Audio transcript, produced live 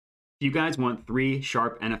If you guys want 3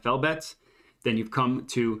 sharp NFL bets, then you've come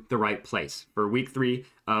to the right place. For week 3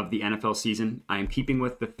 of the NFL season, I am keeping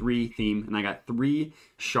with the 3 theme, and I got 3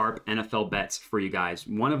 sharp NFL bets for you guys.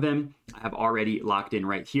 One of them I have already locked in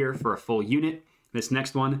right here for a full unit. This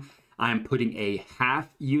next one, I am putting a half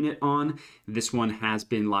unit on. This one has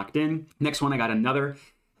been locked in. Next one, I got another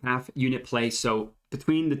half unit play. So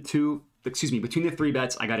between the 3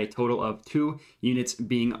 bets, I got a total of 2 units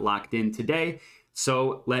being locked in today.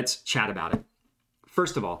 So let's chat about it.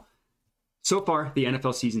 First of all, so far, the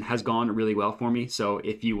NFL season has gone really well for me. So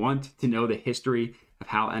if you want to know the history of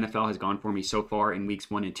how NFL has gone for me so far in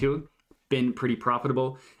weeks 1 and 2, been pretty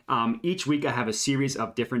profitable. Each week, I have a series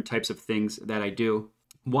of different types of things that I do.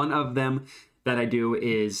 One of them that I do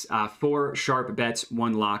is 4 sharp bets,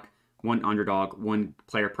 1 lock, 1 underdog, 1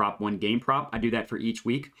 player prop, 1 game prop. I do that for each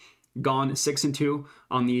week. Gone 6 and 2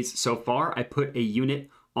 on these so far. I put a unit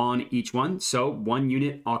on each one. So 1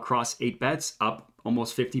 unit across 8 bets, up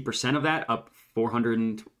almost 50% of that, up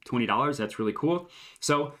 $420. That's really cool.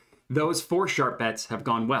 So those 4 sharp bets have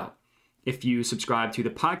gone well. If you subscribe to the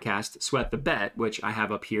podcast, Sweat the Bet, which I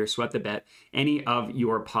have up here, Sweat the Bet, any of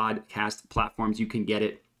your podcast platforms, you can get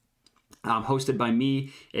it. Hosted by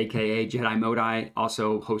me, aka Jedi Modai,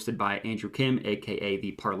 also hosted by Andrew Kim, aka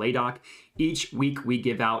the Parlay Doc. Each week we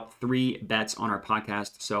give out 3 bets on our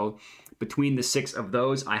podcast. So between the 6 of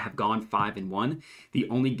those, I have gone 5 and 1. The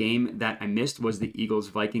only game that I missed was the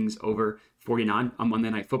Eagles-Vikings over 49 on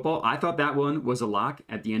Monday Night Football. I thought that one was a lock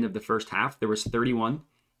at the end of the first half. There was 31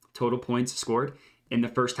 total points scored in the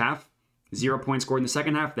first half. 0 points scored in the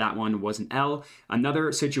second half. That one was an L.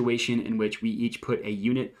 Another situation in which we each put a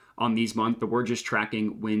unit on these months, but we're just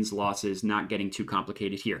tracking wins, losses, not getting too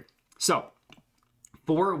complicated here. So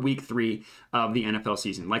for week 3 of the NFL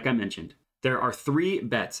season, like I mentioned, there are 3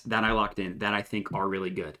 bets that I locked in that I think are really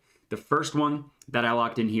good. The first one that I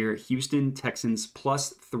locked in here, Houston Texans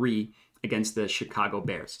 +3 against the Chicago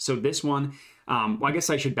Bears. So this one, well, I guess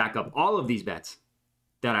I should back up. All of these bets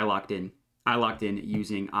that I locked in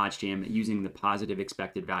using OddsJam, using the positive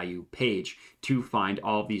expected value page to find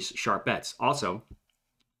all of these sharp bets. Also,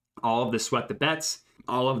 all of the Sweat the Bets,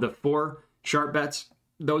 all of the 4 sharp bets,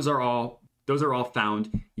 those are all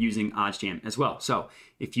found using OddsJam as well. So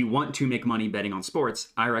if you want to make money betting on sports,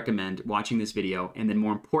 I recommend watching this video and then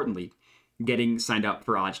more importantly, getting signed up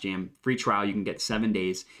for OddsJam. Free trial, you can get 7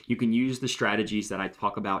 days. You can use the strategies that I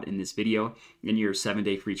talk about in this video in your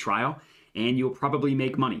 7-day free trial, and you'll probably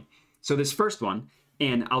make money. So this first one,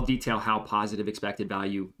 and I'll detail how positive expected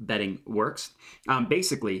value betting works.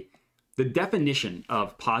 Basically, the definition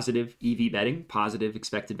of positive EV betting, positive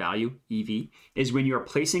expected value EV, is when you are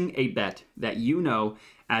placing a bet that you know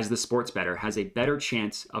as the sports bettor has a better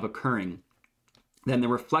chance of occurring than the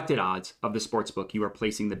reflected odds of the sportsbook you are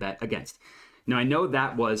placing the bet against. Now, I know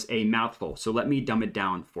that was a mouthful, so let me dumb it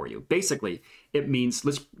down for you. Basically, it means,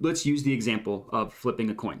 let's use the example of flipping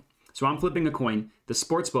a coin. So I'm flipping a coin. The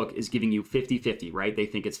sportsbook is giving you 50-50, right? They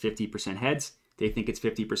think it's 50% heads. They think it's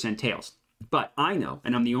 50% tails. But I know,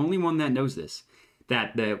 and I'm the only one that knows this,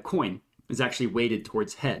 that the coin is actually weighted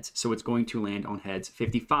towards heads. So it's going to land on heads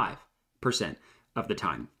 55% of the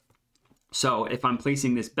time. So if I'm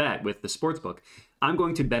placing this bet with the sportsbook, I'm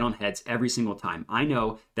going to bet on heads every single time. I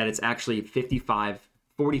know that it's actually 55-45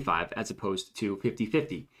 as opposed to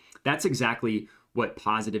 50-50. That's exactly what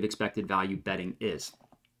positive expected value betting is.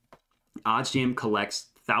 OddsJam collects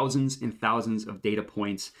thousands and thousands of data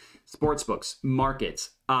points, sportsbooks,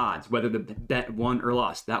 markets, odds, whether the bet won or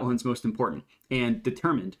lost. That one's most important, and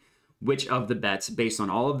determined which of the bets based on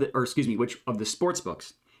all of the, which of the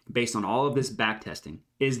sportsbooks based on all of this back testing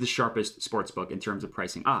is the sharpest sportsbook in terms of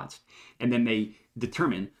pricing odds. And then they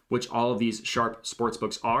determine which all of these sharp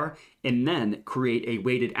sportsbooks are, and then create a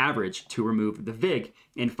weighted average to remove the VIG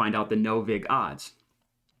and find out the no VIG odds.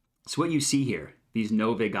 So what you see here, these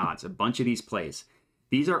no VIG odds, a bunch of these plays,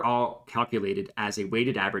 these are all calculated as a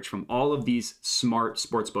weighted average from all of these smart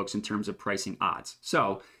sportsbooks in terms of pricing odds.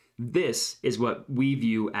 So this is what we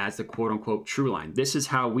view as the quote unquote true line. This is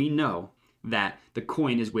how we know that the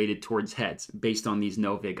coin is weighted towards heads based on these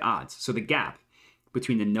no VIG odds. So the gap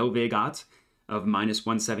between the no VIG odds of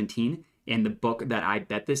 -117 and the book that I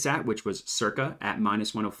bet this at, which was Circa at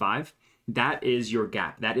 -105, that is your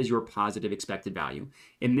gap. That is your positive expected value.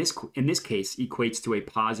 In this case, equates to a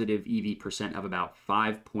positive EV percent of about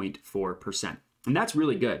 5.4%. And that's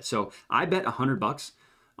really good. So I bet $100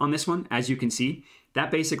 on this one. As you can see,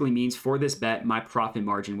 that basically means for this bet, my profit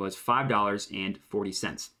margin was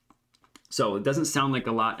 $5.40. So it doesn't sound like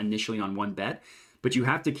a lot initially on one bet, but you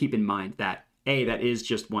have to keep in mind that A, that is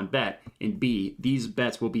just one bet, and B, these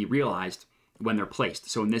bets will be realized when they're placed.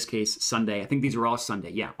 So in this case, Sunday, I think these are all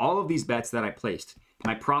Sunday. Yeah, all of these bets that I placed,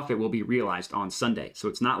 my profit will be realized on Sunday. So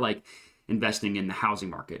it's not like investing in the housing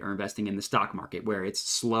market or investing in the stock market where it's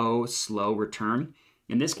slow return.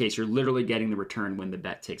 In this case, you're literally getting the return when the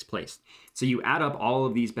bet takes place. So you add up all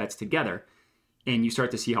of these bets together and you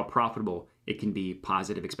start to see how profitable it can be,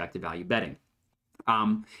 positive expected value betting.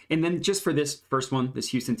 And then just for this first one, this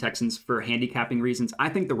Houston Texans, for handicapping reasons, I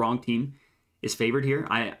think the wrong team is favored here.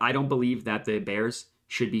 I don't believe that the Bears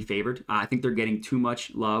should be favored. I think they're getting too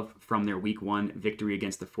much love from their week 1 victory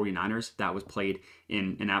against the 49ers. That was played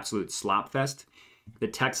in an absolute slop fest. The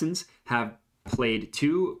Texans have played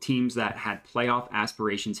 2 teams that had playoff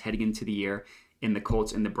aspirations heading into the year in the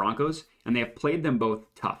Colts and the Broncos, and they have played them both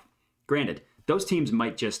tough. Granted, those teams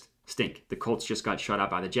might just stink. The Colts just got shut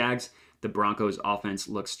out by the Jags. The Broncos offense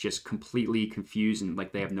looks just completely confused and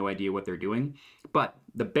like they have no idea what they're doing. But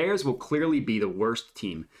the Bears will clearly be the worst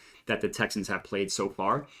team that the Texans have played so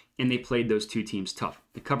far, and they played those 2 teams tough.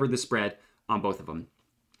 They covered the spread on both of them.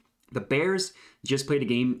 The Bears just played a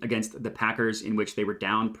game against the Packers in which they were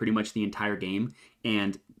down pretty much the entire game,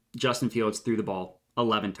 and Justin Fields threw the ball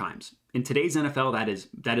 11 times. In today's NFL, that is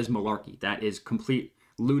malarkey. That is complete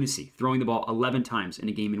lunacy, throwing the ball 11 times in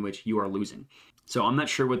a game in which you are losing. So I'm not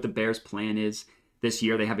sure what the Bears' plan is this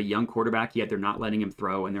year. They have a young quarterback, yet they're not letting him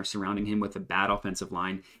throw, and they're surrounding him with a bad offensive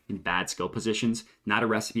line in bad skill positions. Not a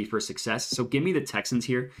recipe for success. So give me the Texans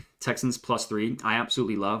here. Texans +3. I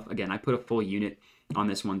absolutely love. Again, I put a full unit on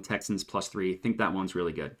this one, Texans +3. I think that one's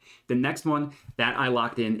really good. The next one that I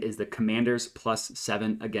locked in is the Commanders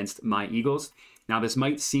 +7 against my Eagles. Now, this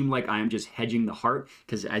might seem like I am just hedging the heart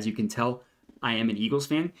because, as you can tell, I am an Eagles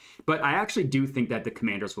fan, but I actually do think that the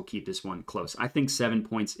Commanders will keep this one close. I think 7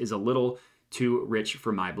 points is a little too rich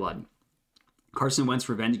for my blood. Carson Wentz's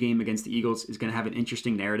revenge game against the Eagles is going to have an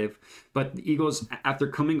interesting narrative, but the Eagles, after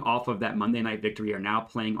coming off of that Monday night victory, are now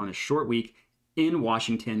playing on a short week in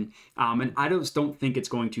Washington, and I just don't think it's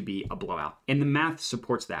going to be a blowout. And the math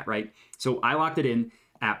supports that, right? So I locked it in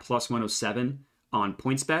at +107 on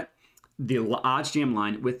PointsBet. The OddsJam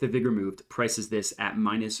line with the VIG removed prices this at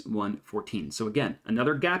 -114. So again,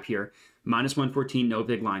 another gap here, -114 no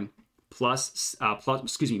VIG line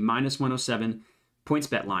 -107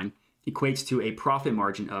 PointsBet line equates to a profit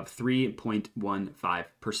margin of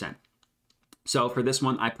 3.15%. So for this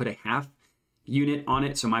one, I put a half unit on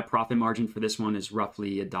it. So my profit margin for this one is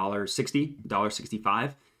roughly $1.60,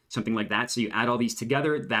 $1.65, something like that. So you add all these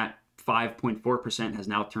together, that 5.4% has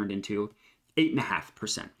now turned into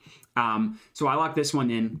 8.5%. So I locked this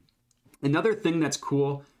one in. Another thing that's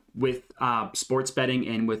cool with sports betting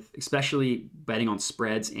and with especially betting on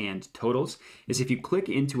spreads and totals is if you click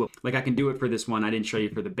into it, like I can do it for this one, I didn't show you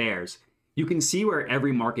for the Bears, you can see where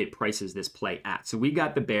every market prices this play at. So we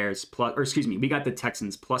got the Bears we got the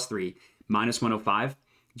Texans +3, -105,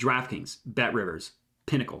 DraftKings, BetRivers,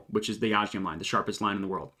 Pinnacle, which is the OddsJam line, the sharpest line in the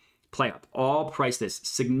world, PlayUp, all price this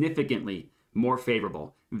significantly more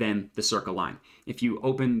favorable than the Circa line. If you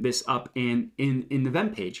open this up in the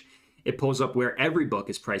event page, it pulls up where every book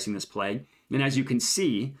is pricing this play. And as you can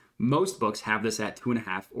see, most books have this at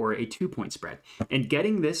 2.5 or a 2-point spread. And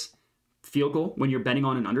getting this field goal when you're betting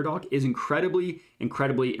on an underdog is incredibly,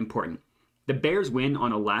 incredibly important. The Bears win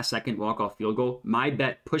on a last-second walk-off field goal. My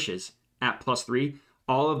bet pushes at +3.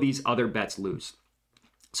 All of these other bets lose.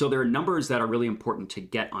 So there are numbers that are really important to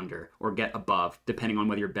get under or get above, depending on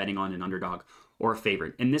whether you're betting on an underdog or a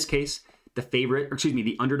favorite. In this case,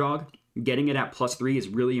 the underdog, getting it at +3 is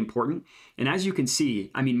really important. And as you can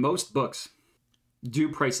see, I mean, most books do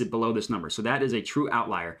price it below this number. So that is a true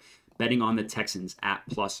outlier, betting on the Texans at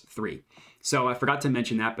 +3. So I forgot to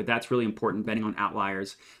mention that, but that's really important, betting on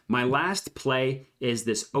outliers. My last play is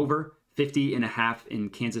this over 50.5 in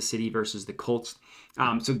Kansas City versus the Colts.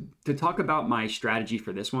 So to talk about my strategy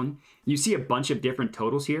for this one, you see a bunch of different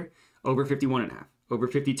totals here: over 51.5, over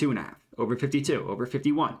 52.5, over 52, over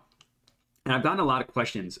 51. And I've gotten a lot of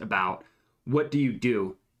questions about what do you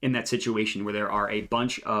do in that situation where there are a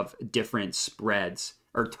bunch of different spreads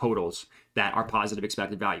or totals that are positive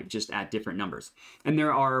expected value, just at different numbers. And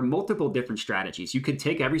there are multiple different strategies. You could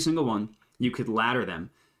take every single one, you could ladder them,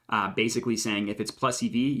 basically saying if it's plus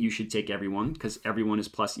EV, you should take everyone because everyone is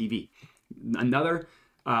plus EV. Another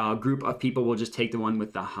group of people will just take the one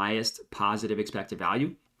with the highest positive expected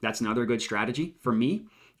value. That's another good strategy. For me,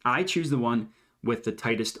 I choose the one with the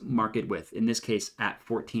tightest market width, in this case at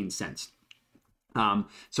 14 cents.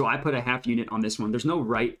 So I put a half unit on this one. There's no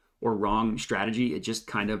right or wrong strategy. It just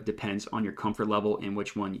kind of depends on your comfort level and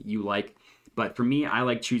which one you like. But for me, I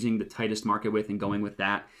like choosing the tightest market width and going with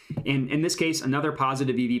that. And in this case, another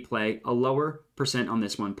positive EV play, a lower percent on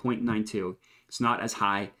this one, 0.92. It's not as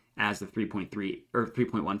high as the 3.3 or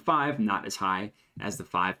 3.15, not as high as the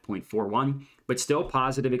 5.41, but still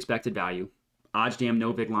positive expected value. OddsJam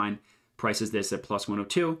no vig line prices this at plus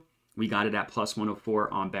 102. We got it at plus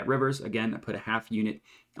 104 on BetRivers. Again, I put a half unit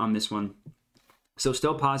on this one. So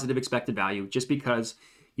still positive expected value. Just because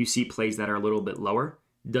you see plays that are a little bit lower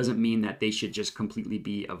doesn't mean that they should just completely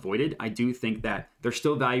be avoided. I do think that they're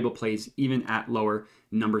still valuable plays even at lower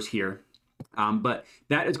numbers here. But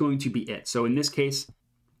that is going to be it. So in this case,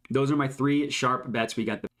 those are my three sharp bets. We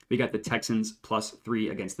got the Texans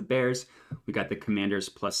 +3 against the Bears. We got the Commanders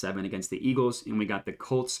 +7 against the Eagles. And we got the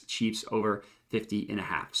Colts Chiefs over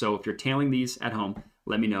 50.5. So if you're tailing these at home,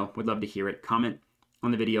 let me know. Would love to hear it. Comment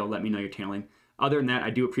on the video. Let me know you're tailing. Other than that, I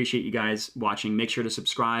do appreciate you guys watching. Make sure to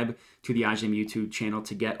subscribe to the OddsJam YouTube channel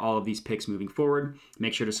to get all of these picks moving forward.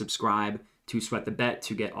 Make sure to subscribe to Sweat the Bet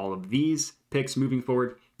to get all of these picks moving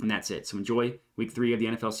forward. And that's it. So enjoy week 3 of the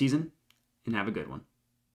NFL season and have a good one.